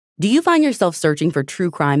Do you find yourself searching for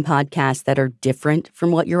true crime podcasts that are different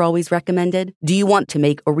from what you're always recommended? Do you want to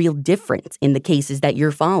make a real difference in the cases that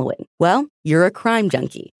you're following? Well, you're a crime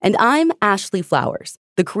junkie. And I'm Ashley Flowers,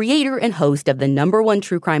 the creator and host of the #1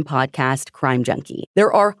 true crime podcast, Crime Junkie.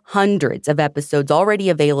 There are hundreds of episodes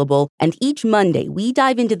already available, and each Monday we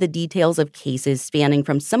dive into the details of cases spanning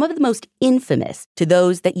from some of the most infamous to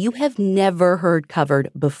those that you have never heard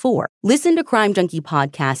covered before. Listen to Crime Junkie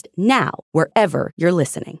Podcast now, wherever you're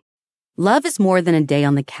listening. Love is more than a day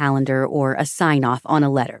on the calendar or a sign-off on a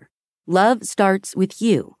letter. Love starts with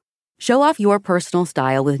you. Show off your personal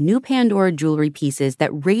style with new Pandora jewelry pieces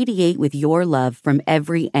that radiate with your love from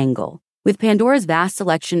every angle. With Pandora's vast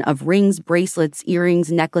selection of rings, bracelets,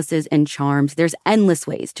 earrings, necklaces, and charms, there's endless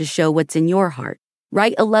ways to show what's in your heart.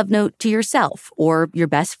 Write a love note to yourself or your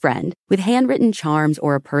best friend with handwritten charms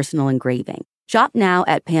or a personal engraving. Shop now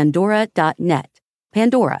at pandora.net.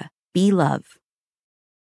 Pandora, be love.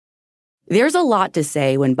 There's a lot to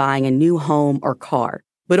say when buying a new home or car,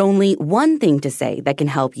 but only one thing to say that can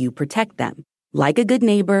help you protect them. Like a good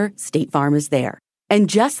neighbor, State Farm is there. And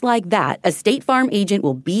just like that, a State Farm agent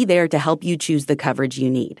will be there to help you choose the coverage you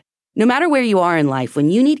need. No matter where you are in life, when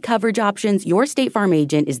you need coverage options, your State Farm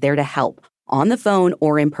agent is there to help, on the phone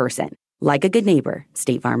or in person. Like a good neighbor,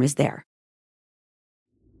 State Farm is there.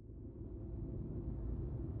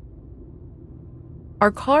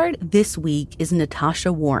 Our card this week is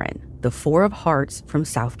Natasha Warren, the 4 of Hearts from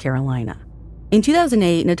South Carolina. In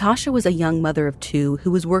 2008, Natasha was a young mother of 2 who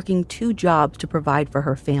was working 2 jobs to provide for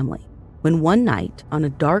her family, when one night, on a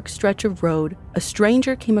dark stretch of road, a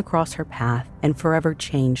stranger came across her path and forever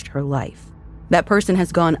changed her life. That person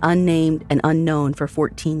has gone unnamed and unknown for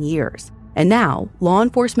 14 years, and now law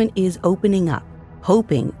enforcement is opening up,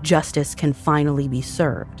 hoping justice can finally be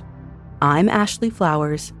served. I'm Ashley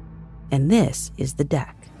Flowers, and this is The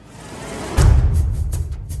Deck.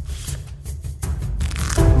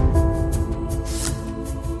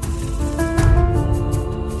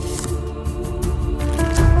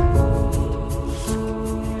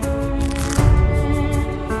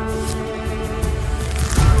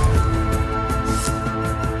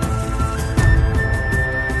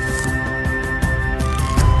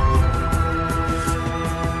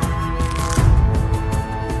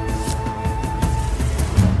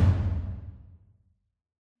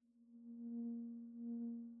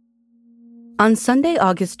 On Sunday,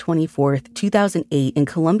 August 24th, 2008, in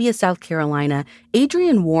Columbia, South Carolina,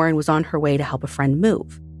 Adrienne Warren was on her way to help a friend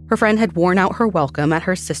move. Her friend had worn out her welcome at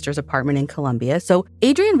her sister's apartment in Columbia, so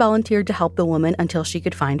Adrienne volunteered to help the woman until she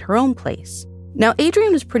could find her own place. Now,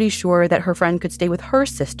 Adrienne was pretty sure that her friend could stay with her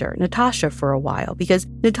sister, Natasha, for a while, because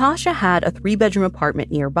Natasha had a 3-bedroom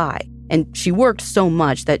apartment nearby, and she worked so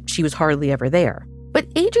much that she was hardly ever there. But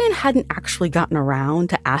Adrienne hadn't actually gotten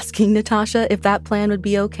around to asking Natasha if that plan would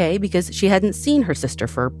be okay because she hadn't seen her sister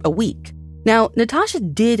for a week. Now, Natasha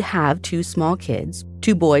did have 2 small kids,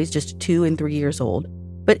 2 boys just 2 and 3 years old,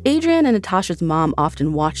 but Adrienne and Natasha's mom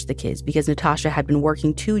often watched the kids because Natasha had been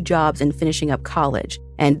working 2 jobs and finishing up college,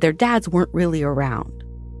 and their dads weren't really around.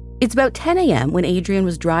 It's about 10 a.m. when Adrienne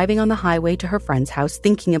was driving on the highway to her friend's house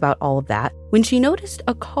thinking about all of that when she noticed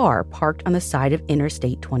a car parked on the side of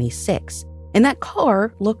Interstate 26. And that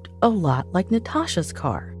car looked a lot like Natasha's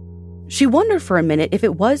car. She wondered for a minute if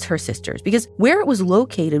it was her sister's because where it was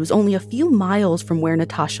located was only a few miles from where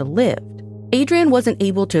Natasha lived. Adrienne wasn't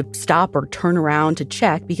able to stop or turn around to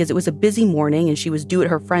check because it was a busy morning and she was due at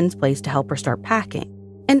her friend's place to help her start packing.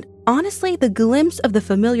 And honestly, the glimpse of the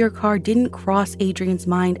familiar car didn't cross Adrienne's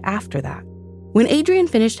mind after that. When Adrienne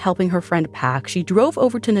finished helping her friend pack, she drove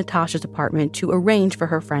over to Natasha's apartment to arrange for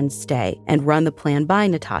her friend's stay and run the plan by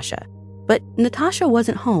Natasha. But Natasha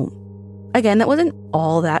wasn't home. Again, that wasn't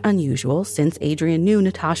all that unusual since Adrienne knew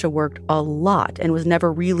Natasha worked a lot and was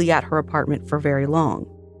never really at her apartment for very long.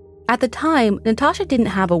 At the time, Natasha didn't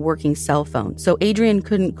have a working cell phone, so Adrienne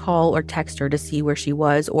couldn't call or text her to see where she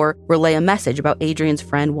was or relay a message about Adrienne's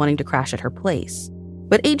friend wanting to crash at her place.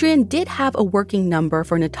 But Adrienne did have a working number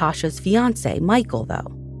for Natasha's fiancé, Michael,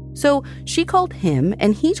 though. So she called him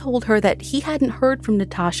and he told her that he hadn't heard from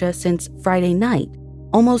Natasha since Friday night,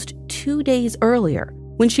 almost 2 days earlier,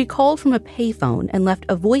 when she called from a payphone and left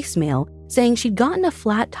a voicemail saying she'd gotten a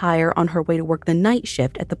flat tire on her way to work the night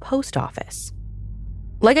shift at the post office.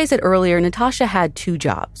 Like I said earlier, Natasha had 2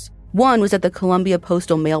 jobs. One was at the Columbia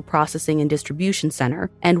Postal Mail Processing and Distribution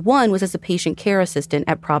Center, and one was as a patient care assistant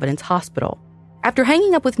at Providence Hospital. After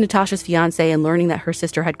hanging up with Natasha's fiancé and learning that her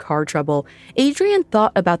sister had car trouble, Adrienne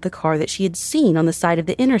thought about the car that she had seen on the side of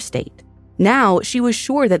the interstate. Now, she was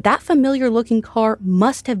sure that that familiar-looking car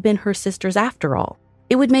must have been her sister's after all.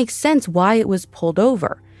 It would make sense why it was pulled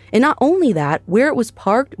over. And not only that, where it was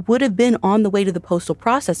parked would have been on the way to the postal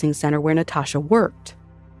processing center where Natasha worked.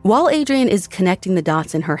 While Adrienne is connecting the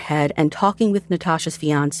dots in her head and talking with Natasha's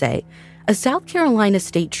fiancé, a South Carolina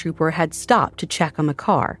state trooper had stopped to check on the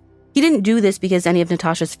car. He didn't do this because any of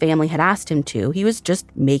Natasha's family had asked him to. He was just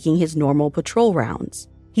making his normal patrol rounds.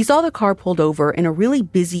 He saw the car pulled over in a really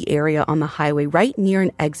busy area on the highway right near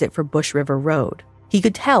an exit for Bush River Road. He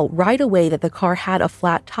could tell right away that the car had a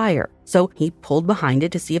flat tire, so he pulled behind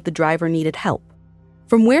it to see if the driver needed help.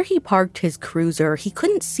 From where he parked his cruiser, he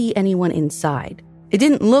couldn't see anyone inside. It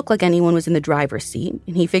didn't look like anyone was in the driver's seat,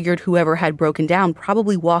 and he figured whoever had broken down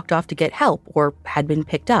probably walked off to get help or had been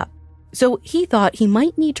picked up. So he thought he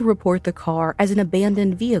might need to report the car as an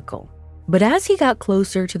abandoned vehicle. But as he got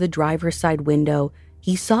closer to the driver's side window,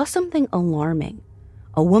 he saw something alarming.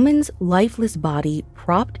 A woman's lifeless body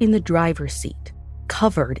propped in the driver's seat,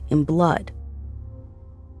 covered in blood.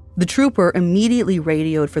 The trooper immediately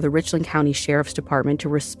radioed for the Richland County Sheriff's Department to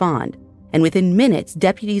respond, and within minutes,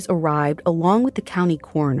 deputies arrived along with the county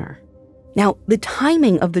coroner. Now, the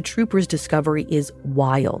timing of the trooper's discovery is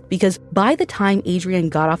wild, because by the time Adrienne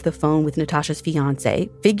got off the phone with Natasha's fiancé,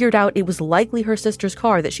 figured out it was likely her sister's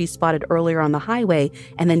car that she spotted earlier on the highway,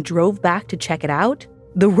 and then drove back to check it out,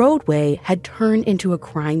 the roadway had turned into a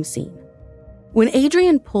crime scene. When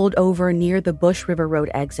Adrienne pulled over near the Bush River Road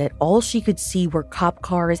exit, all she could see were cop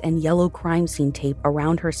cars and yellow crime scene tape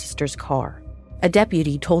around her sister's car. A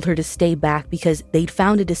deputy told her to stay back because they'd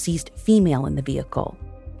found a deceased female in the vehicle.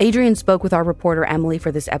 Adrienne spoke with our reporter Emily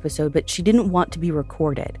for this episode, but she didn't want to be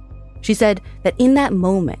recorded. She said that in that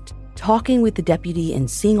moment, talking with the deputy and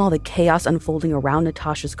seeing all the chaos unfolding around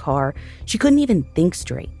Natasha's car, she couldn't even think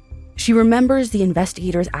straight. She remembers the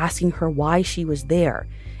investigators asking her why she was there,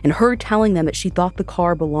 and her telling them that she thought the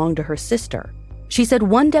car belonged to her sister. She said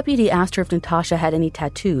one deputy asked her if Natasha had any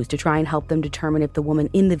tattoos to try and help them determine if the woman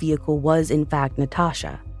in the vehicle was in fact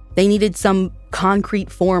Natasha. They needed some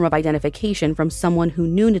concrete form of identification from someone who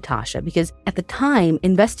knew Natasha because at the time,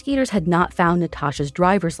 investigators had not found Natasha's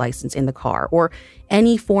driver's license in the car or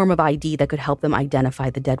any form of ID that could help them identify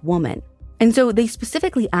the dead woman. And so they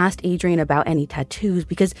specifically asked Adrienne about any tattoos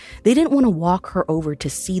because they didn't want to walk her over to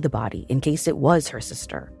see the body in case it was her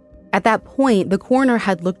sister. At that point, the coroner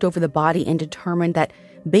had looked over the body and determined that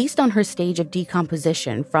based on her stage of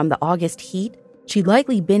decomposition from the August heat, she'd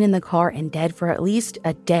likely been in the car and dead for at least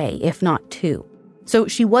a day, if not two. So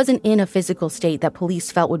she wasn't in a physical state that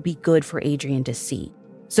police felt would be good for Adrienne to see.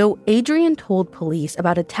 So Adrienne told police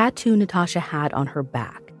about a tattoo Natasha had on her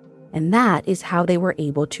back. And that is how they were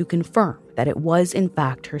able to confirm that it was in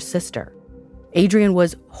fact her sister. Adrienne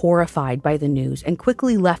was horrified by the news and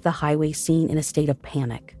quickly left the highway scene in a state of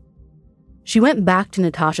panic. She went back to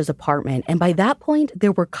Natasha's apartment, and by that point,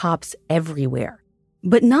 there were cops everywhere.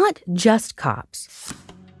 But not just cops.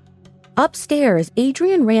 Upstairs,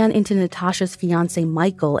 Adrienne ran into Natasha's fiancé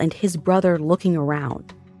Michael and his brother looking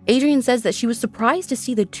around. Adrienne says that she was surprised to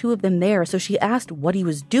see the two of them there, so she asked what he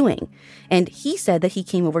was doing, and he said that he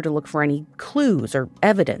came over to look for any clues or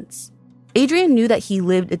evidence. Adrienne knew that he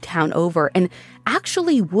lived a town over and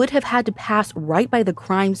actually would have had to pass right by the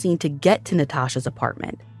crime scene to get to Natasha's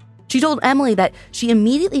apartment. She told Emily that she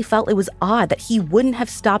immediately felt it was odd that he wouldn't have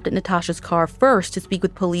stopped at Natasha's car first to speak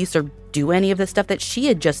with police or do any of the stuff that she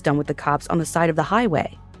had just done with the cops on the side of the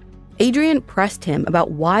highway. Adrienne pressed him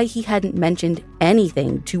about why he hadn't mentioned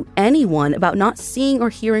anything to anyone about not seeing or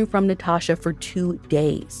hearing from Natasha for 2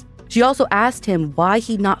 days. She also asked him why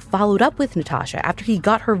he'd not followed up with Natasha after he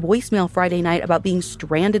got her voicemail Friday night about being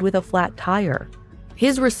stranded with a flat tire.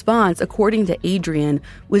 His response, according to Adrienne,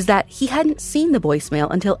 was that he hadn't seen the voicemail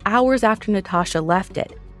until hours after Natasha left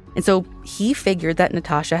it. And so he figured that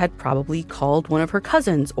Natasha had probably called one of her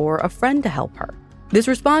cousins or a friend to help her. This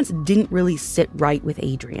response didn't really sit right with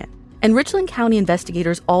Adrienne. And Richland County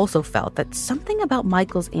investigators also felt that something about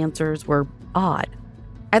Michael's answers were odd.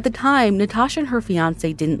 At the time, Natasha and her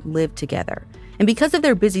fiancé didn't live together. And because of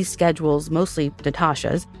their busy schedules, mostly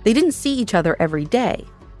Natasha's, they didn't see each other every day.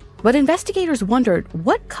 But investigators wondered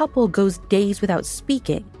what couple goes days without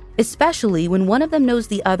speaking, especially when one of them knows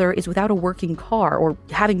the other is without a working car or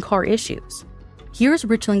having car issues. Here's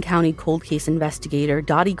Richland County cold case investigator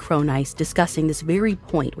Dottie Cronice discussing this very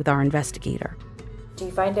point with our investigator. Do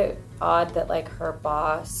you find it odd that her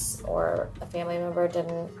boss or a family member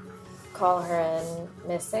didn't call her in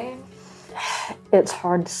missing? It's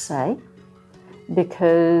hard to say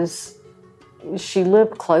because she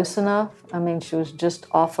lived close enough. I mean, she was just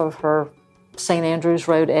off of her St. Andrews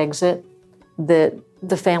Road exit that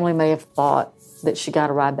the family may have thought that she got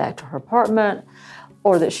a ride back to her apartment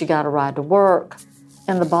or that she got a ride to work.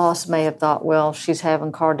 And the boss may have thought, well, she's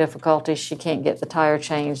having car difficulties, she can't get the tire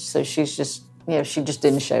changed, so she's just, she just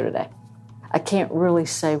didn't show today. I can't really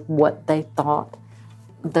say what they thought.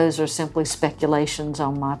 Those are simply speculations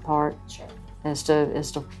on my part. Sure. as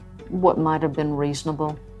to what might have been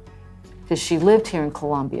reasonable. Because she lived here in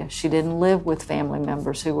Columbia. She didn't live with family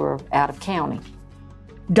members who were out of county.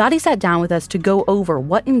 Dottie sat down with us to go over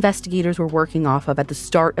what investigators were working off of at the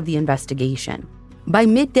start of the investigation. By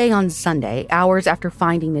midday on Sunday, hours after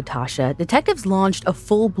finding Natasha, detectives launched a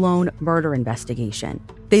full-blown murder investigation.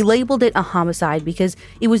 They labeled it a homicide because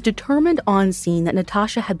it was determined on scene that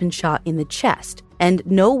Natasha had been shot in the chest, and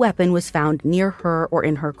no weapon was found near her or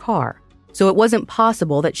in her car. So it wasn't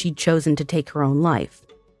possible that she'd chosen to take her own life.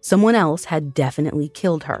 Someone else had definitely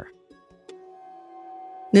killed her.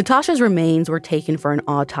 Natasha's remains were taken for an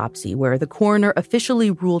autopsy where the coroner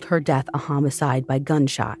officially ruled her death a homicide by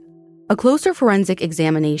gunshot. A closer forensic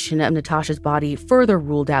examination of Natasha's body further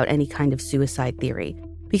ruled out any kind of suicide theory,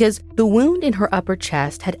 because the wound in her upper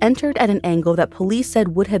chest had entered at an angle that police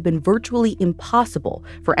said would have been virtually impossible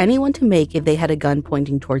for anyone to make if they had a gun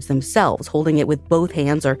pointing towards themselves, holding it with both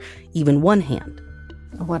hands or even one hand.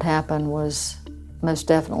 What happened was most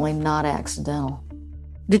definitely not accidental.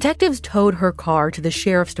 Detectives towed her car to the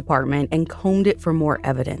sheriff's department and combed it for more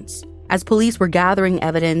evidence. As police were gathering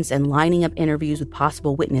evidence and lining up interviews with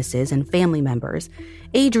possible witnesses and family members,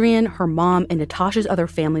 Adrienne, her mom, and Natasha's other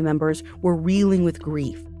family members were reeling with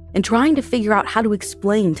grief and trying to figure out how to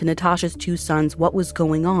explain to Natasha's two sons what was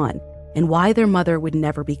going on and why their mother would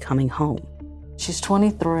never be coming home. She's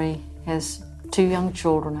 23, has two young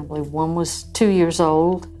children. I believe one was 2 years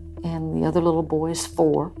old and the other little boy is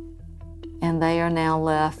 4. And they are now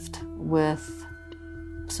left with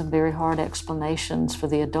some very hard explanations for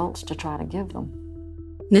the adults to try to give them.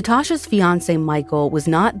 Natasha's fiancé, Michael, was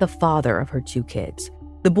not the father of her two kids.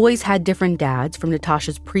 The boys had different dads from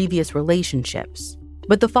Natasha's previous relationships.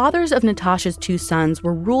 But the fathers of Natasha's two sons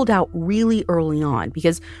were ruled out really early on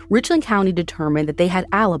because Richland County determined that they had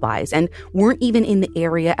alibis and weren't even in the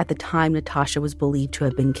area at the time Natasha was believed to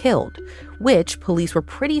have been killed, which police were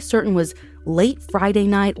pretty certain was late Friday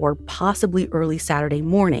night or possibly early Saturday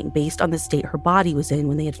morning based on the state her body was in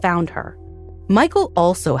when they had found her. Michael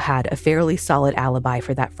also had a fairly solid alibi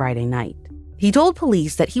for that Friday night. He told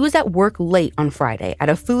police that he was at work late on Friday at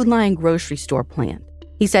a Food Lion grocery store plant.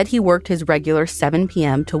 He said he worked his regular 7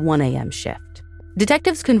 p.m. to 1 a.m. shift.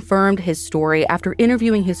 Detectives confirmed his story after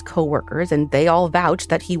interviewing his coworkers, and they all vouched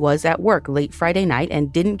that he was at work late Friday night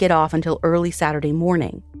and didn't get off until early Saturday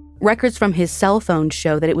morning. Records from his cell phone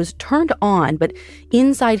show that it was turned on, but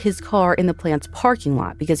inside his car in the plant's parking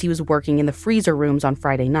lot because he was working in the freezer rooms on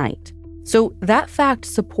Friday night. So that fact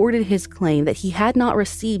supported his claim that he had not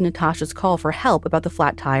received Natasha's call for help about the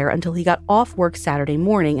flat tire until he got off work Saturday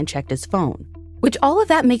morning and checked his phone. Which all of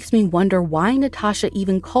that makes me wonder why Natasha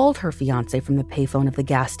even called her fiancé from the payphone of the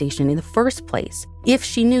gas station in the first place, if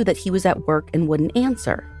she knew that he was at work and wouldn't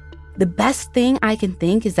answer. The best thing I can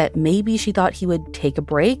think is that maybe she thought he would take a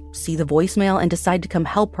break, see the voicemail, and decide to come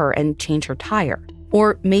help her and change her tire.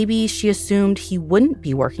 Or maybe she assumed he wouldn't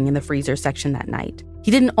be working in the freezer section that night. He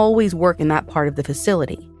didn't always work in that part of the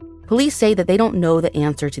facility. Police say that they don't know the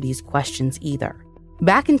answer to these questions either.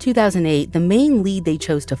 Back in 2008, the main lead they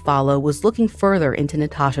chose to follow was looking further into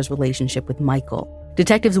Natasha's relationship with Michael.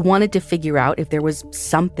 Detectives wanted to figure out if there was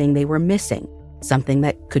something they were missing, something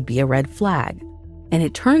that could be a red flag. And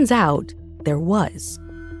it turns out there was.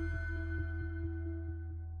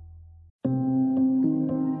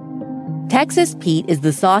 Texas Pete is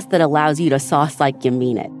the sauce that allows you to sauce like you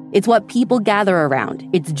mean it. It's what people gather around.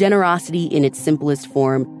 It's generosity in its simplest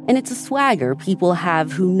form, and it's a swagger people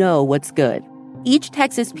have who know what's good. Each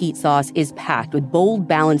Texas Pete sauce is packed with bold,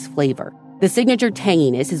 balanced flavor. The signature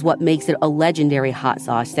tanginess is what makes it a legendary hot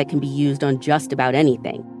sauce that can be used on just about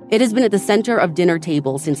anything. It has been at the center of dinner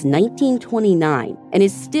tables since 1929 and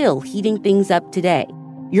is still heating things up today.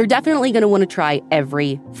 You're definitely going to want to try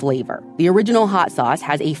every flavor. The original hot sauce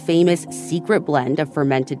has a famous secret blend of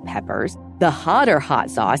fermented peppers. The hotter hot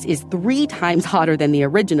sauce is 3 times hotter than the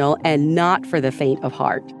original and not for the faint of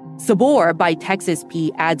heart. Sabor by Texas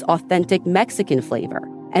Pete adds authentic Mexican flavor,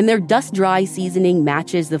 and their dust-dry seasoning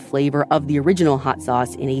matches the flavor of the original hot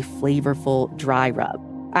sauce in a flavorful dry rub.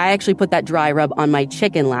 I actually put that dry rub on my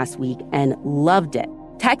chicken last week and loved it.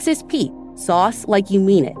 Texas Pete, sauce like you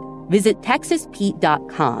mean it. Visit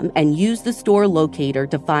TexasPete.com and use the store locator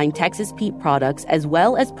to find Texas Pete products as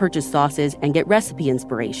well as purchase sauces and get recipe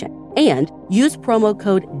inspiration. And use promo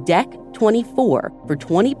code DEC24 for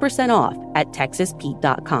 20% off at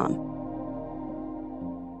TexasPete.com.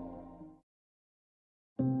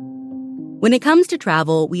 When it comes to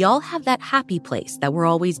travel, we all have that happy place that we're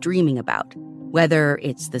always dreaming about. Whether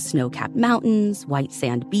it's the snow-capped mountains, white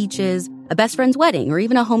sand beaches, a best friend's wedding, or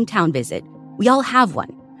even a hometown visit, we all have one.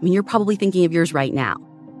 I mean, you're probably thinking of yours right now.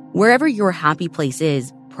 Wherever your happy place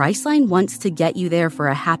is, Priceline wants to get you there for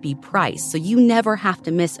a happy price, so you never have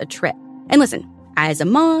to miss a trip. And listen, as a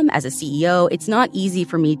mom, as a CEO, it's not easy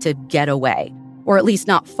for me to get away, or at least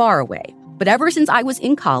not far away. But ever since I was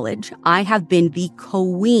in college, I have been the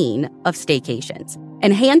queen of staycations.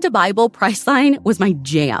 And hand to Bible, Priceline was my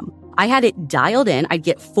jam. I had it dialed in. I'd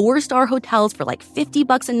get 4-star hotels for like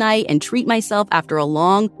 $50 a night and treat myself after a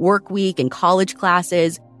long work week and college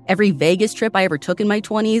classes. Every Vegas trip I ever took in my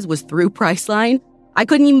 20s was through Priceline. I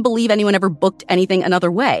couldn't even believe anyone ever booked anything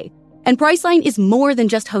another way. And Priceline is more than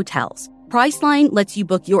just hotels. Priceline lets you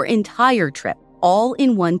book your entire trip all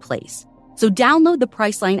in one place. So download the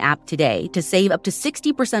Priceline app today to save up to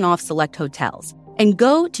 60% off select hotels and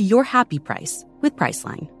go to your happy price with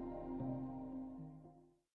Priceline.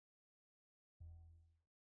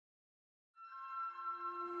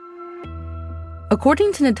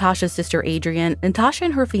 According to Natasha's sister Adrienne, Natasha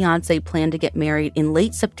and her fiancé planned to get married in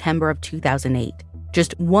late September of 2008,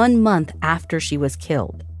 just 1 month after she was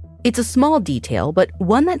killed. It's a small detail, but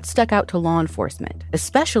one that stuck out to law enforcement,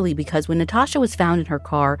 especially because when Natasha was found in her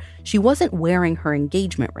car, she wasn't wearing her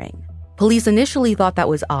engagement ring. Police initially thought that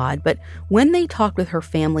was odd, but when they talked with her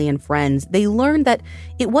family and friends, they learned that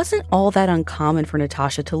it wasn't all that uncommon for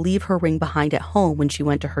Natasha to leave her ring behind at home when she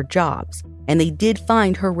went to her jobs, and they did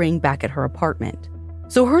find her ring back at her apartment.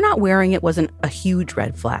 So her not wearing it wasn't a huge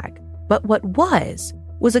red flag. But what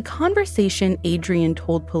was a conversation Adrienne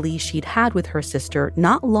told police she'd had with her sister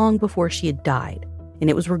not long before she had died,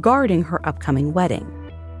 and it was regarding her upcoming wedding.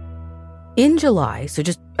 In July, so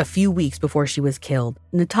just a few weeks before she was killed,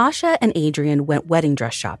 Natasha and Adrienne went wedding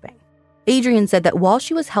dress shopping. Adrienne said that while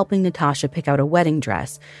she was helping Natasha pick out a wedding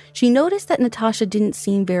dress, she noticed that Natasha didn't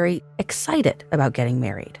seem very excited about getting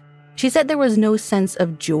married. She said there was no sense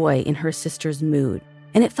of joy in her sister's mood,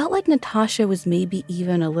 and it felt like Natasha was maybe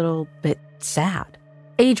even a little bit sad.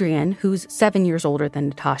 Adrienne, who's 7 years older than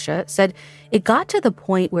Natasha, said it got to the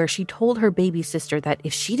point where she told her baby sister that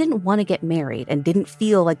if she didn't want to get married and didn't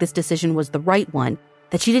feel like this decision was the right one,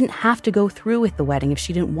 that she didn't have to go through with the wedding if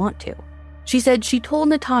she didn't want to. She said she told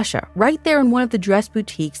Natasha right there in one of the dress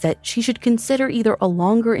boutiques that she should consider either a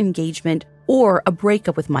longer engagement or a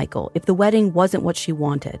breakup with Michael if the wedding wasn't what she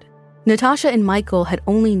wanted. Natasha and Michael had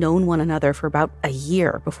only known one another for about a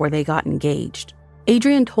year before they got engaged.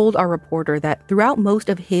 Adrienne told our reporter that throughout most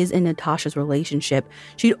of his and Natasha's relationship,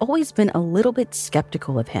 she'd always been a little bit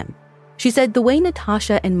skeptical of him. She said the way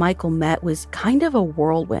Natasha and Michael met was kind of a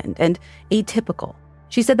whirlwind and atypical.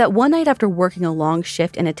 She said that one night after working a long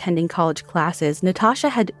shift and attending college classes, Natasha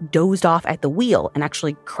had dozed off at the wheel and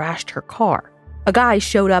actually crashed her car. A guy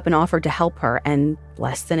showed up and offered to help her, and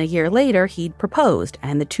less than a year later, he'd proposed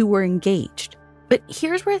and the two were engaged. But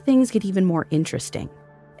here's where things get even more interesting.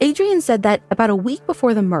 Adrienne said that about a week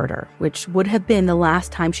before the murder, which would have been the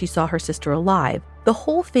last time she saw her sister alive, the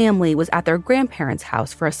whole family was at their grandparents'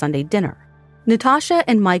 house for a Sunday dinner. Natasha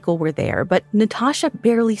and Michael were there, but Natasha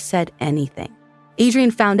barely said anything. Adrienne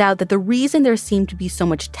found out that the reason there seemed to be so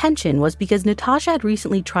much tension was because Natasha had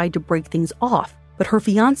recently tried to break things off, but her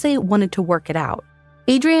fiancé wanted to work it out.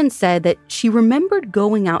 Adrienne said that she remembered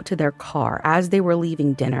going out to their car as they were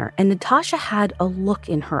leaving dinner, and Natasha had a look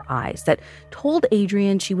in her eyes that told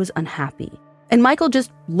Adrienne she was unhappy. And Michael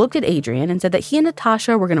just looked at Adrienne and said that he and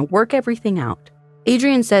Natasha were going to work everything out.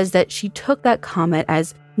 Adrienne says that she took that comment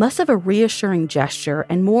as less of a reassuring gesture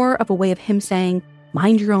and more of a way of him saying,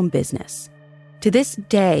 "Mind your own business." To this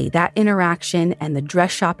day, that interaction and the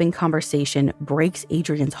dress shopping conversation breaks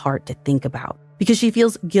Adrienne's heart to think about, because she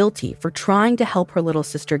feels guilty for trying to help her little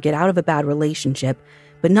sister get out of a bad relationship,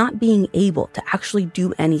 but not being able to actually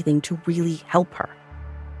do anything to really help her.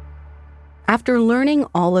 After learning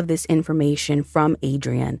all of this information from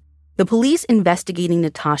Adrienne, the police investigating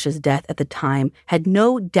Natasha's death at the time had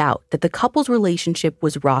no doubt that the couple's relationship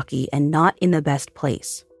was rocky and not in the best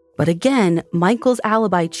place. But again, Michael's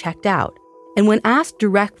alibi checked out, and when asked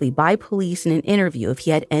directly by police in an interview if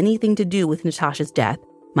he had anything to do with Natasha's death,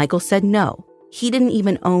 Michael said no. He didn't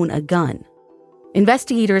even own a gun.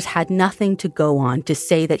 Investigators had nothing to go on to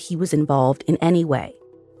say that he was involved in any way,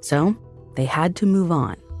 so they had to move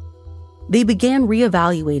on. They began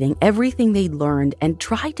reevaluating everything they'd learned and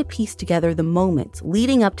tried to piece together the moments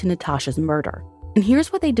leading up to Natasha's murder. And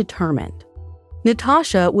here's what they determined.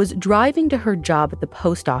 Natasha was driving to her job at the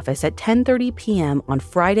post office at 10:30 p.m. on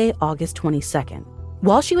Friday, August 22nd.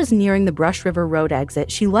 While she was nearing the Brush River Road exit,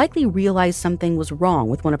 she likely realized something was wrong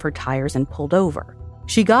with one of her tires and pulled over.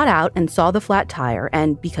 She got out and saw the flat tire,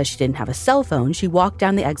 and because she didn't have a cell phone, she walked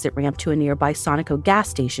down the exit ramp to a nearby Sonico gas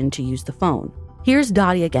station to use the phone. Here's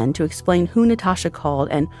Dottie again to explain who Natasha called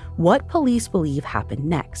and what police believe happened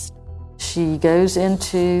next. She goes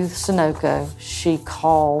into Sunoco. She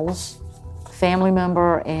calls a family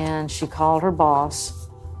member and she called her boss,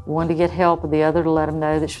 one to get help, the other to let him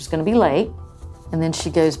know that she was going to be late. And then she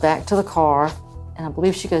goes back to the car, and I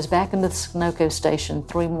believe she goes back into the Sunoco station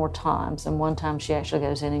 3 more times. And one time she actually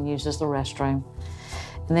goes in and uses the restroom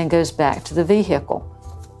and then goes back to the vehicle.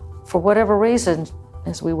 For whatever reason,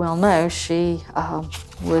 as we well know, she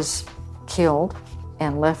was killed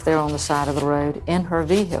and left there on the side of the road in her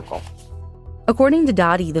vehicle. According to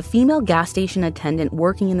Dottie, the female gas station attendant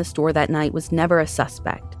working in the store that night was never a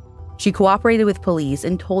suspect. She cooperated with police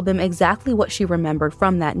and told them exactly what she remembered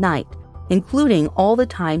from that night, including all the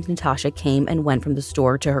times Natasha came and went from the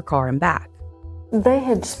store to her car and back. They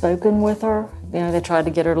had spoken with her. They tried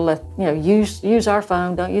to get her to use our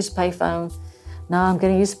phone, don't use the payphone. No, I'm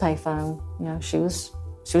going to use the payphone. She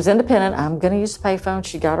was independent. I'm going to use the payphone.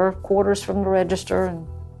 She got her quarters from the register and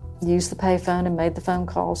used the payphone and made the phone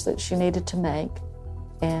calls that she needed to make.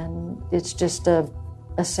 And it's just a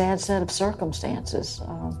sad set of circumstances,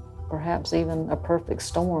 perhaps even a perfect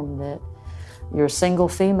storm, that you're a single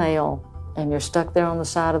female and you're stuck there on the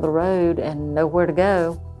side of the road and nowhere to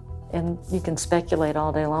go. And you can speculate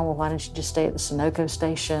all day long, well, why didn't she just stay at the Sunoco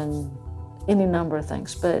station? Any number of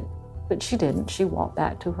things, but she didn't. She walked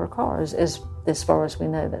back to her car. As far as we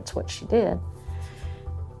know, that's what she did.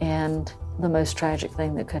 And the most tragic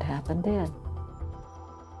thing that could happen did.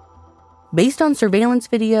 Based on surveillance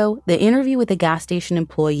video, the interview with the gas station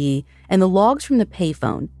employee, and the logs from the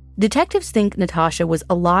payphone, detectives think Natasha was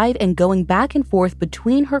alive and going back and forth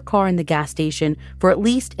between her car and the gas station for at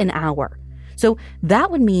least an hour. So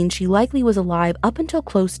that would mean she likely was alive up until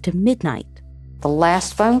close to midnight. The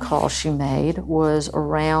last phone call she made was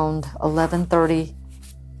around 11:30,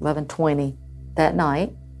 11:20 that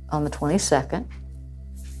night on the 22nd.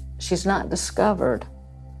 She's not discovered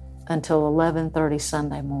until 11:30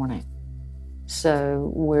 Sunday morning.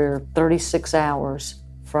 So we're 36 hours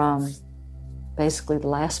from basically the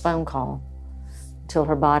last phone call till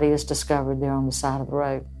her body is discovered there on the side of the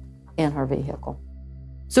road in her vehicle.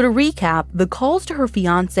 So to recap, the calls to her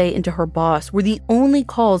fiancé and to her boss were the only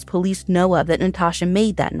calls police know of that Natasha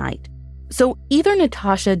made that night. So either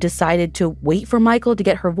Natasha decided to wait for Michael to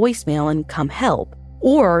get her voicemail and come help,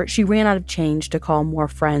 or she ran out of change to call more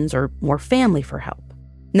friends or more family for help.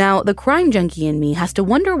 Now, the crime junkie in me has to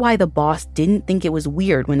wonder why the boss didn't think it was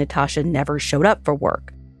weird when Natasha never showed up for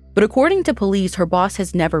work. But according to police, her boss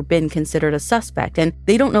has never been considered a suspect, and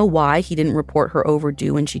they don't know why he didn't report her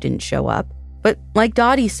overdue when she didn't show up. But like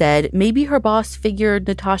Dottie said, maybe her boss figured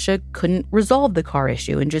Natasha couldn't resolve the car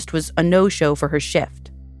issue and just was a no-show for her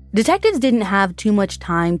shift. Detectives didn't have too much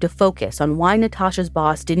time to focus on why Natasha's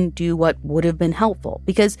boss didn't do what would have been helpful,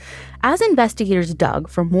 because as investigators dug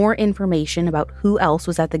for more information about who else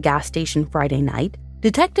was at the gas station Friday night,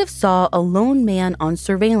 detectives saw a lone man on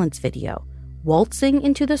surveillance video waltzing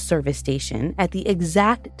into the service station at the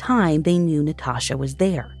exact time they knew Natasha was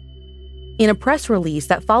there. In a press release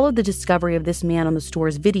that followed the discovery of this man on the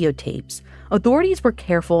store's videotapes, authorities were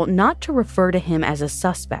careful not to refer to him as a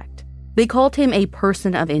suspect. They called him a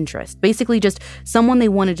person of interest, basically just someone they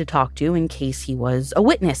wanted to talk to in case he was a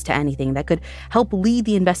witness to anything that could help lead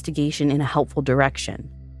the investigation in a helpful direction.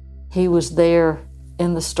 He was there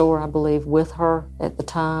in the store, I believe, with her at the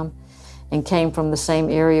time and came from the same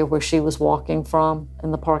area where she was walking from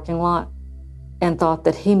in the parking lot and thought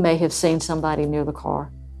that he may have seen somebody near the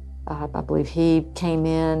car. I believe he came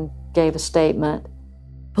in, gave a statement.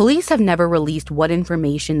 Police have never released what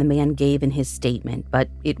information the man gave in his statement, but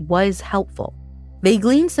it was helpful. They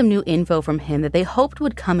gleaned some new info from him that they hoped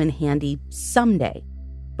would come in handy someday.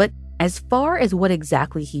 But as far as what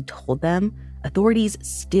exactly he told them, authorities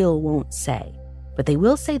still won't say. But they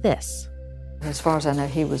will say this. As far as I know,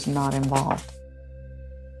 he was not involved.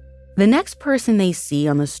 The next person they see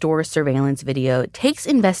on the store's surveillance video takes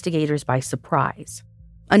investigators by surprise.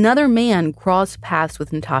 Another man crossed paths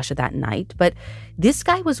with Natasha that night, but this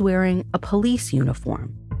guy was wearing a police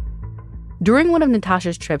uniform. During one of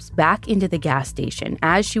Natasha's trips back into the gas station,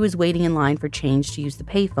 as she was waiting in line for change to use the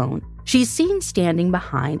payphone, she's seen standing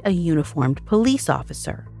behind a uniformed police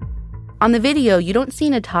officer. On the video, you don't see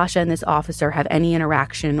Natasha and this officer have any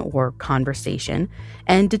interaction or conversation,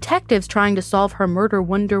 and detectives trying to solve her murder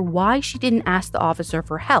wonder why she didn't ask the officer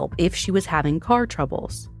for help if she was having car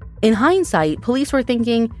troubles. In hindsight, police were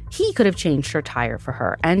thinking he could have changed her tire for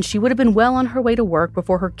her, and she would have been well on her way to work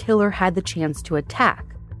before her killer had the chance to attack.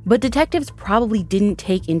 But detectives probably didn't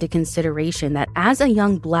take into consideration that as a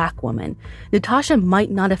young Black woman, Natasha might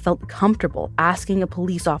not have felt comfortable asking a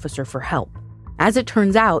police officer for help. As it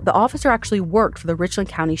turns out, the officer actually worked for the Richland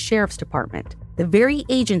County Sheriff's Department, the very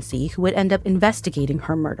agency who would end up investigating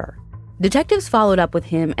her murder. Detectives followed up with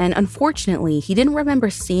him, and unfortunately, he didn't remember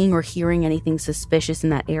seeing or hearing anything suspicious in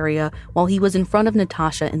that area while he was in front of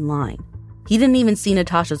Natasha in line. He didn't even see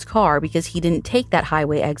Natasha's car because he didn't take that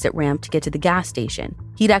highway exit ramp to get to the gas station.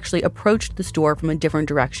 He'd actually approached the store from a different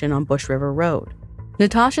direction on Bush River Road.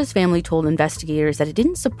 Natasha's family told investigators that it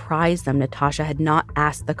didn't surprise them Natasha had not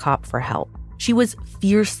asked the cop for help. She was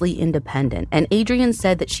fiercely independent, and Adrian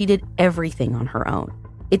said that she did everything on her own.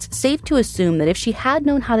 It's safe to assume that if she had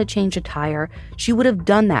known how to change a tire, she would have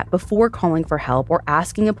done that before calling for help or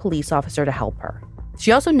asking a police officer to help her.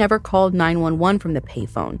 She also never called 911 from the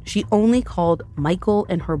payphone. She only called Michael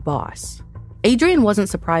and her boss. Adrian wasn't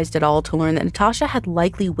surprised at all to learn that Natasha had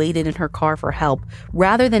likely waited in her car for help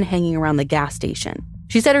rather than hanging around the gas station.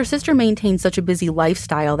 She said her sister maintained such a busy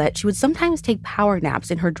lifestyle that she would sometimes take power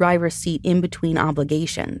naps in her driver's seat in between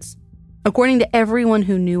obligations. According to everyone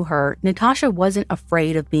who knew her, Natasha wasn't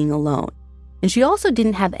afraid of being alone, and she also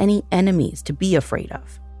didn't have any enemies to be afraid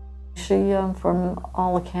of. She, from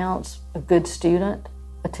all accounts, a good student,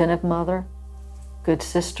 attentive mother, good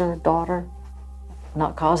sister, daughter,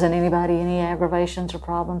 not causing anybody any aggravations or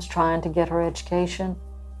problems, trying to get her education,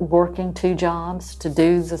 working 2 jobs to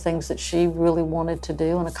do the things that she really wanted to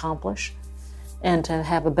do and accomplish, and to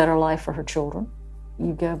have a better life for her children.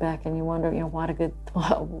 You go back and you wonder, why do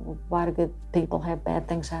good people have bad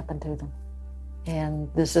things happen to them? And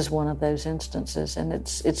this is one of those instances, and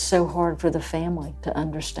it's so hard for the family to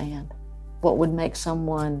understand what would make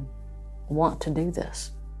someone want to do this.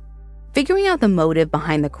 Figuring out the motive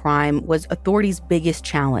behind the crime was authorities' biggest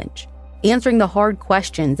challenge. Answering the hard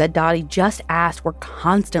questions that Dottie just asked were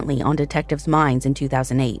constantly on detectives' minds in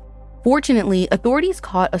 2008. Fortunately, authorities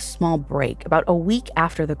caught a small break about a week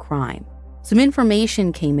after the crime. Some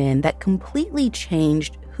information came in that completely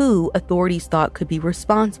changed who authorities thought could be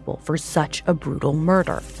responsible for such a brutal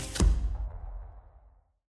murder.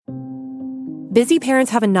 Busy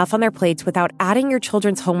parents have enough on their plates without adding your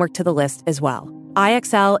children's homework to the list as well.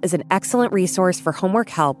 IXL is an excellent resource for homework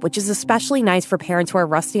help, which is especially nice for parents who are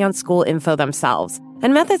rusty on school info themselves.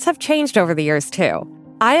 And methods have changed over the years, too.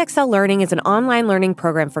 IXL Learning is an online learning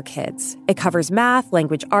program for kids. It covers math,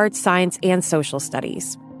 language arts, science, and social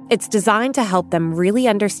studies. It's designed to help them really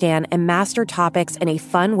understand and master topics in a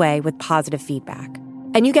fun way with positive feedback.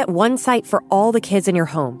 And you get one site for all the kids in your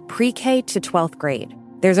home, pre-K to 12th grade.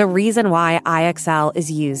 There's a reason why IXL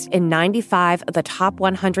is used in 95 of the top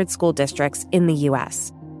 100 school districts in the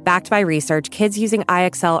U.S. Backed by research, kids using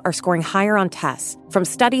IXL are scoring higher on tests. From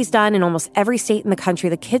studies done in almost every state in the country,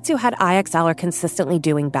 the kids who had IXL are consistently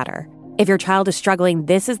doing better. If your child is struggling,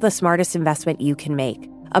 this is the smartest investment you can make.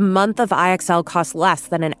 A month of IXL costs less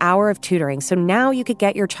than an hour of tutoring, so now you could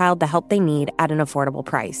get your child the help they need at an affordable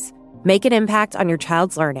price. Make an impact on your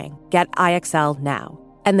child's learning. Get IXL now.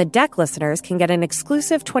 And the Deck listeners can get an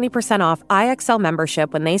exclusive 20% off IXL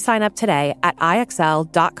membership when they sign up today at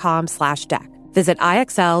IXL.com/deck. Visit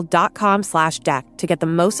IXL.com/deck to get the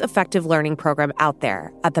most effective learning program out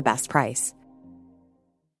there at the best price.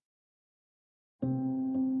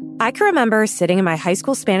 I can remember sitting in my high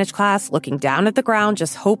school Spanish class, looking down at the ground,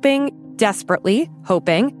 just desperately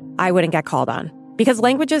hoping, I wouldn't get called on. Because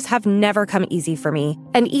languages have never come easy for me.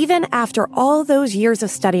 And even after all those years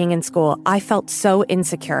of studying in school, I felt so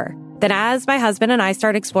insecure. Then as my husband and I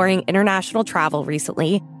started exploring international travel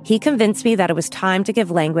recently, he convinced me that it was time to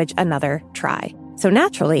give language another try. So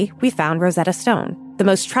naturally, we found Rosetta Stone, the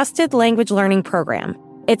most trusted language learning program.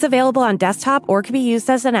 It's available on desktop or can be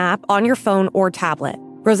used as an app on your phone or tablet.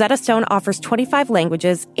 Rosetta Stone offers 25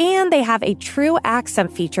 languages, and they have a true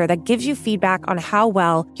accent feature that gives you feedback on how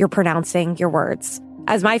well you're pronouncing your words.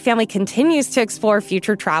 As my family continues to explore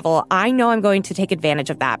future travel, I know I'm going to take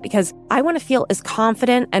advantage of that because I want to feel as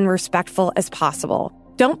confident and respectful as possible.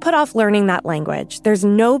 Don't put off learning that language. There's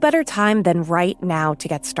no better time than right now to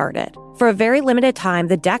get started. For a very limited time,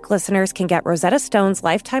 the Deck listeners can get Rosetta Stone's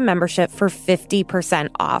lifetime membership for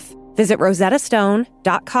 50% off. Visit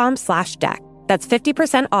rosettastone.com/deck. That's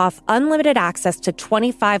 50% off unlimited access to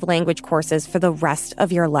 25 language courses for the rest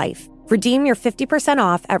of your life. Redeem your 50%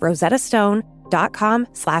 off at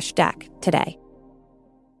rosettastone.com/deck today.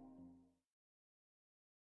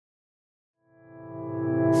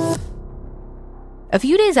 A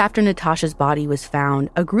few days after Natasha's body was found,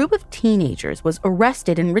 a group of teenagers was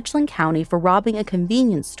arrested in Richland County for robbing a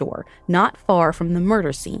convenience store not far from the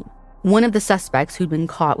murder scene. One of the suspects who'd been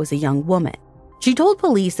caught was a young woman. She told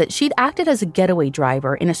police that she'd acted as a getaway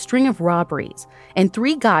driver in a string of robberies, and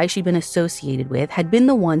 3 guys she'd been associated with had been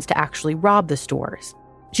the ones to actually rob the stores.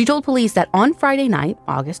 She told police that on Friday night,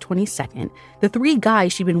 August 22nd, the 3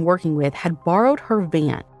 guys she'd been working with had borrowed her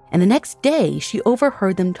van, and the next day she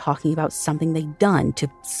overheard them talking about something they'd done to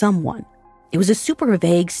someone. It was a super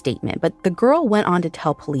vague statement, but the girl went on to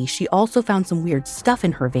tell police she also found some weird stuff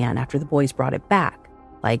in her van after the boys brought it back,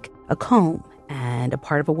 like a comb and a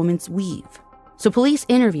part of a woman's weave. So police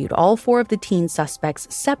interviewed all 4 of the teen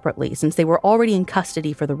suspects separately since they were already in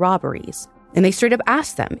custody for the robberies. And they straight up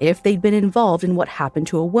asked them if they'd been involved in what happened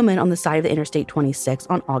to a woman on the side of the Interstate 26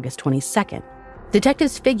 on August 22nd.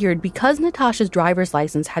 Detectives figured because Natasha's driver's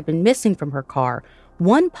license had been missing from her car,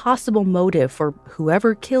 one possible motive for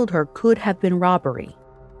whoever killed her could have been robbery.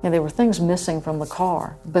 And there were things missing from the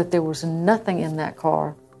car, but there was nothing in that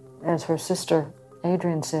car, as her sister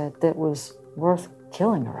Adrian said, that was worth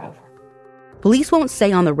killing her over. Police won't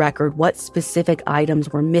say on the record what specific items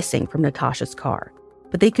were missing from Natasha's car,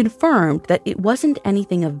 but they confirmed that it wasn't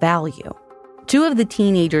anything of value. 2 of the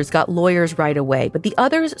teenagers got lawyers right away, but the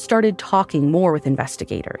others started talking more with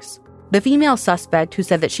investigators. The female suspect, who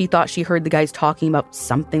said that she thought she heard the guys talking about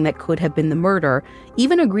something that could have been the murder,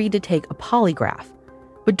 even agreed to take a polygraph.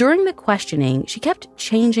 But during the questioning, she kept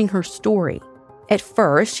changing her story. At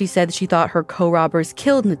first, she said she thought her co-robbers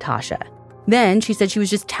killed Natasha. Then she said she was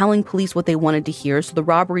just telling police what they wanted to hear so the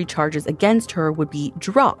robbery charges against her would be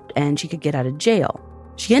dropped and she could get out of jail.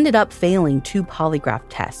 She ended up failing 2 polygraph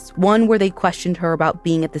tests, one where they questioned her about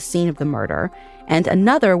being at the scene of the murder, and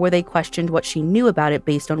another where they questioned what she knew about it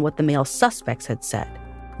based on what the male suspects had said.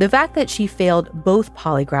 The fact that she failed both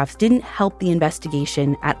polygraphs didn't help the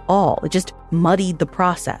investigation at all. It just muddied the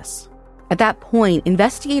process. At that point,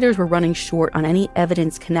 investigators were running short on any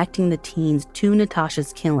evidence connecting the teens to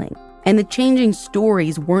Natasha's killing, and the changing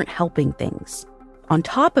stories weren't helping things. On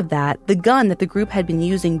top of that, the gun that the group had been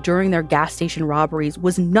using during their gas station robberies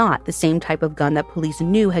was not the same type of gun that police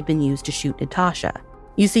knew had been used to shoot Natasha.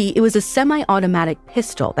 You see, it was a semi-automatic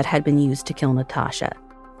pistol that had been used to kill Natasha.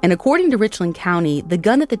 And according to Richland County, the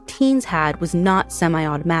gun that the teens had was not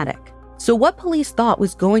semi-automatic. So what police thought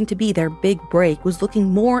was going to be their big break was looking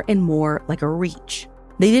more and more like a reach.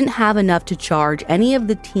 They didn't have enough to charge any of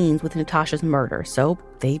the teens with Natasha's murder, so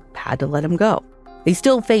they had to let them go. They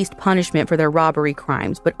still faced punishment for their robbery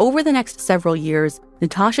crimes, but over the next several years,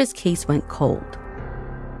 Natasha's case went cold.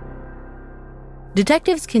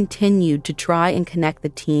 Detectives continued to try and connect the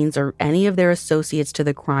teens or any of their associates to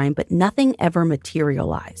the crime, but nothing ever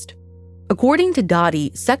materialized. According to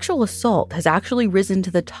Dottie, sexual assault has actually risen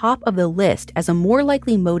to the top of the list as a more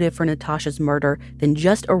likely motive for Natasha's murder than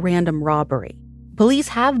just a random robbery. Police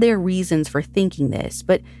have their reasons for thinking this,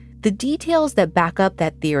 but the details that back up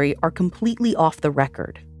that theory are completely off the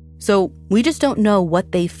record. So we just don't know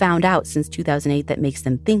what they found out since 2008 that makes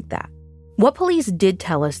them think that. What police did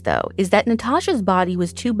tell us, though, is that Natasha's body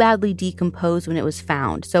was too badly decomposed when it was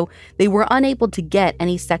found, so they were unable to get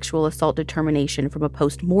any sexual assault determination from a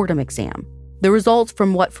post-mortem exam. The results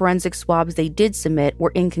from what forensic swabs they did submit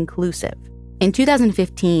were inconclusive. In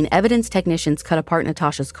 2015, evidence technicians cut apart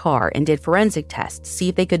Natasha's car and did forensic tests to see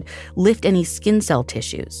if they could lift any skin cell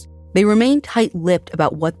tissues. They remained tight-lipped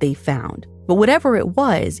about what they found, but whatever it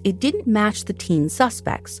was, it didn't match the teen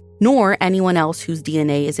suspects, nor anyone else whose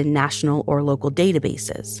DNA is in national or local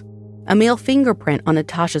databases. A male fingerprint on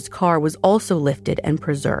Natasha's car was also lifted and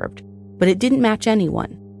preserved, but it didn't match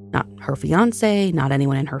anyone. Not her fiancé, not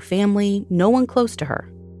anyone in her family, no one close to her.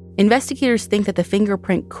 Investigators think that the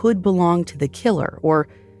fingerprint could belong to the killer, or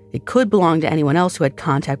it could belong to anyone else who had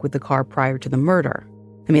contact with the car prior to the murder.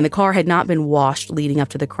 I mean, the car had not been washed leading up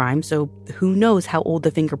to the crime, so who knows how old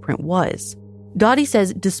the fingerprint was. Dottie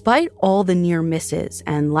says despite all the near misses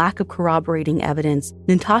and lack of corroborating evidence,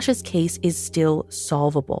 Natasha's case is still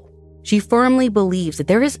solvable. She firmly believes that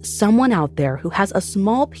there is someone out there who has a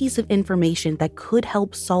small piece of information that could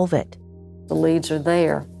help solve it. The leads are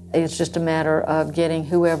there. It's just a matter of getting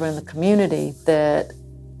whoever in the community that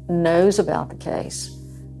knows about the case,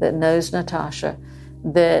 that knows Natasha,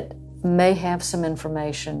 that may have some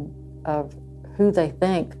information of who they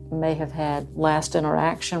think may have had last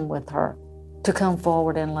interaction with her, to come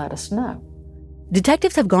forward and let us know.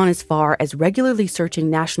 Detectives have gone as far as regularly searching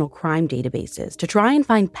national crime databases to try and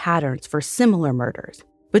find patterns for similar murders.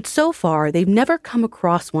 But so far, they've never come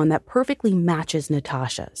across one that perfectly matches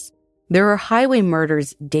Natasha's. There are highway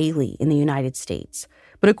murders daily in the United States,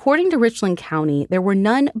 but according to Richland County, there were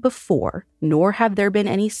none before, nor have there been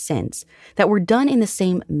any since, that were done in the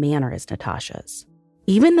same manner as Natasha's.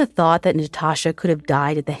 Even the thought that Natasha could have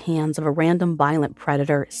died at the hands of a random violent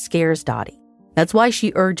predator scares Dottie. That's why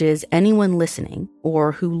she urges anyone listening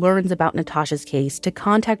or who learns about Natasha's case to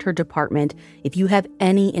contact her department if you have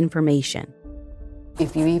any information.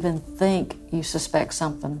 If you even think you suspect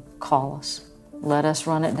something, call us. Let us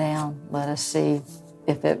run it down. Let us see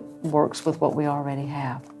if it works with what we already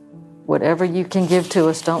have. Whatever you can give to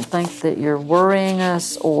us, don't think that you're worrying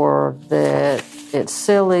us or that it's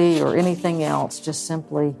silly or anything else. Just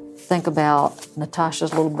simply think about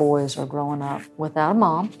Natasha's little boys are growing up without a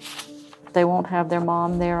mom. They won't have their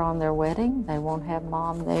mom there on their wedding. They won't have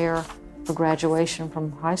mom there for graduation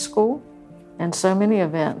from high school. And so many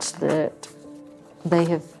events that they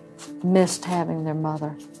have missed having their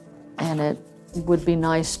mother. And it would be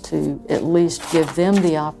nice to at least give them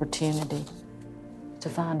the opportunity to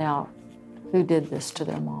find out who did this to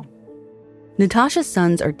their mom. Natasha's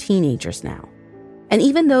sons are teenagers now. And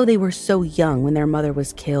even though they were so young when their mother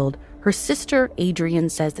was killed, her sister Adrienne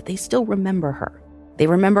says that they still remember her. They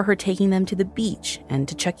remember her taking them to the beach and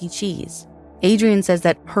to Chuck E. Cheese. Adrienne says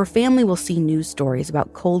that her family will see news stories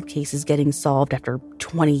about cold cases getting solved after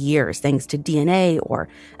 20 years thanks to DNA or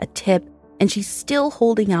a tip, and she's still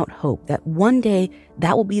holding out hope that one day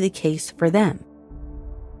that will be the case for them.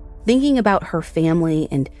 Thinking about her family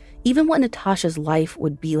and even what Natasha's life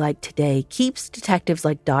would be like today keeps detectives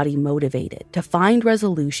like Dottie motivated to find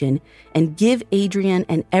resolution and give Adrienne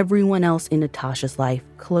and everyone else in Natasha's life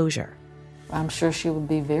closure. I'm sure she would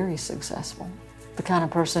be very successful, the kind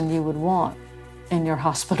of person you would want in your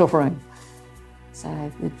hospital room.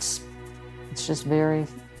 So it's just very,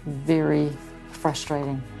 very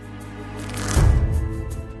frustrating.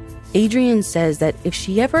 Adrienne says that if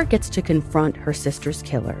she ever gets to confront her sister's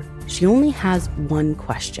killer, she only has one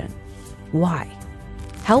question. Why?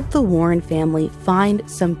 Help the Warren family find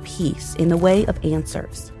some peace in the way of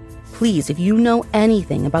answers. Please, if you know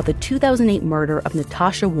anything about the 2008 murder of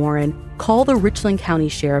Natasha Warren, call the Richland County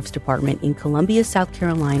Sheriff's Department in Columbia, South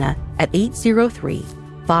Carolina at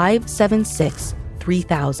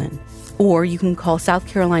 803-576-3000. Or you can call South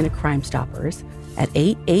Carolina Crime Stoppers at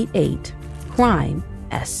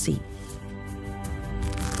 888-CRIME-SC.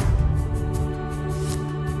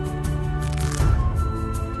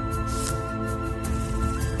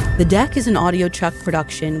 The Deck is an Audio Chuck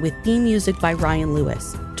production with theme music by Ryan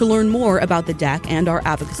Lewis. To learn more about The Deck and our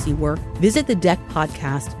advocacy work, visit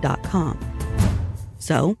thedeckpodcast.com.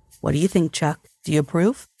 So, what do you think, Chuck? Do you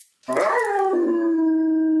approve?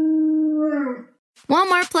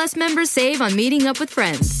 Walmart Plus members save on meeting up with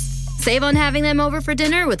friends. Save on having them over for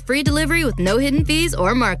dinner with free delivery with no hidden fees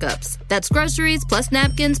or markups. That's groceries, plus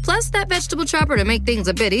napkins, plus that vegetable chopper to make things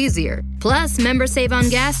a bit easier. Plus, members save on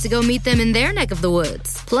gas to go meet them in their neck of the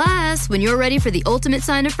woods. Plus, when you're ready for the ultimate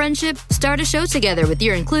sign of friendship, start a show together with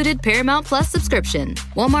your included Paramount Plus subscription.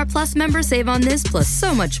 Walmart Plus members save on this plus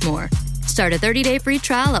so much more. Start a 30-day free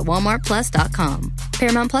trial at walmartplus.com.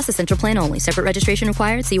 Paramount Plus Essential Plan only. Separate registration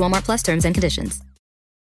required. See Walmart Plus terms and conditions.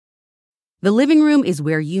 The living room is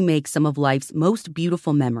where you make some of life's most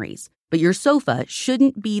beautiful memories, but your sofa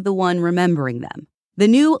shouldn't be the one remembering them. The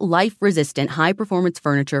new life-resistant high-performance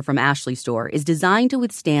furniture from Ashley Store is designed to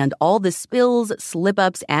withstand all the spills,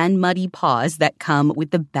 slip-ups, and muddy paws that come with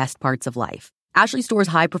the best parts of life. Ashley Store's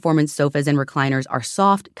high-performance sofas and recliners are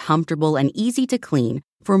soft, comfortable, and easy to clean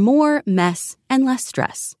for more mess and less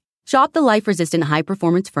stress. Shop the life-resistant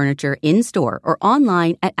high-performance furniture in-store or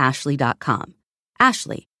online at ashley.com.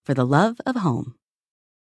 Ashley, for the love of home.